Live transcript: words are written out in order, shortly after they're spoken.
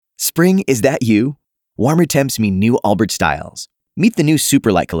Spring, is that you? Warmer temps mean new Allbirds styles. Meet the new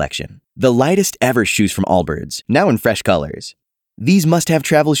Superlight collection, the lightest ever shoes from Allbirds, now in fresh colors. These must-have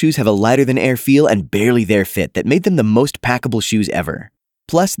travel shoes have a lighter-than-air feel and barely there fit that made them the most packable shoes ever.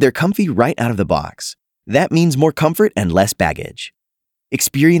 Plus, they're comfy right out of the box. That means more comfort and less baggage.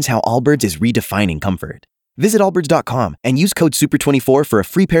 Experience how Allbirds is redefining comfort. Visit allbirds.com and use code SUPER24 for a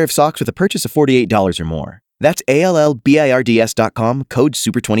free pair of socks with a purchase of $48 or more. That's ALLBIRDS.com, code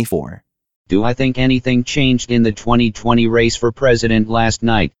SUPER24. Do I think anything changed in the 2020 race for president last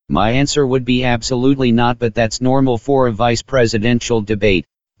night? My answer would be absolutely not, but that's normal for a vice presidential debate.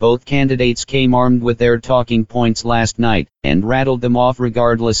 Both candidates came armed with their talking points last night, and rattled them off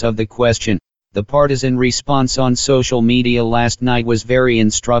regardless of the question. The partisan response on social media last night was very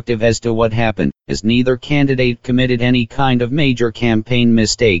instructive as to what happened, as neither candidate committed any kind of major campaign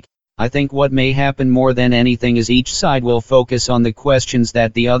mistake. I think what may happen more than anything is each side will focus on the questions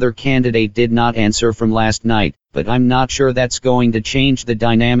that the other candidate did not answer from last night, but I'm not sure that's going to change the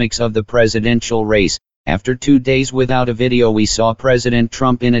dynamics of the presidential race. After 2 days without a video, we saw President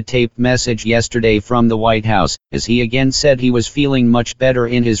Trump in a taped message yesterday from the White House, as he again said he was feeling much better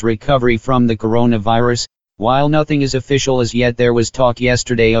in his recovery from the coronavirus. While nothing is official as yet, there was talk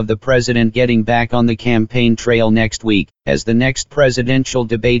yesterday of the president getting back on the campaign trail next week, as the next presidential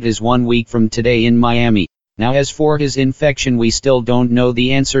debate is 1 week from today in Miami. Now, as for his infection, we still don't know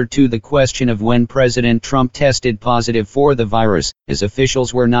the answer to the question of when President Trump tested positive for the virus, as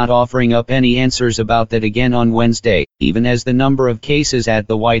officials were not offering up any answers about that again on Wednesday, even as the number of cases at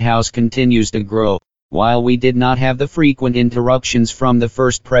the White House continues to grow. While we did not have the frequent interruptions from the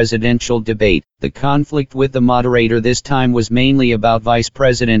first presidential debate, the conflict with the moderator this time was mainly about Vice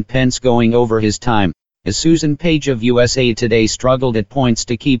President Pence going over his time, as Susan Page of USA Today struggled at points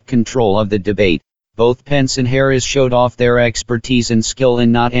to keep control of the debate. Both Pence and Harris showed off their expertise and skill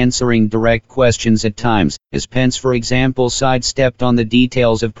in not answering direct questions at times, as Pence, for example, sidestepped on the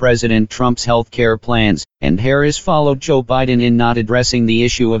details of President Trump's health care plans, and Harris followed Joe Biden in not addressing the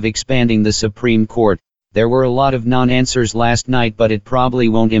issue of expanding the Supreme Court. There were a lot of non-answers last night, but it probably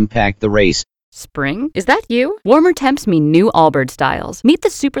won't impact the race. Spring, is that you? Warmer temps mean new Allbirds styles. Meet the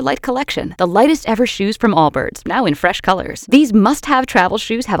Superlight collection, the lightest ever shoes from Allbirds, now in fresh colors. These must-have travel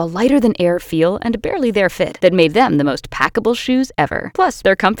shoes have a lighter-than-air feel and barely there fit that made them the most packable shoes ever. Plus,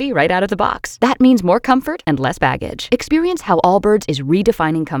 they're comfy right out of the box. That means more comfort and less baggage. Experience how Allbirds is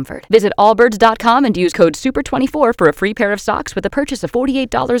redefining comfort. Visit allbirds.com and use code SUPER24 for a free pair of socks with a purchase of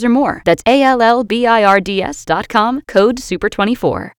 $48 or more. That's ALLBIRDS.com, code SUPER24.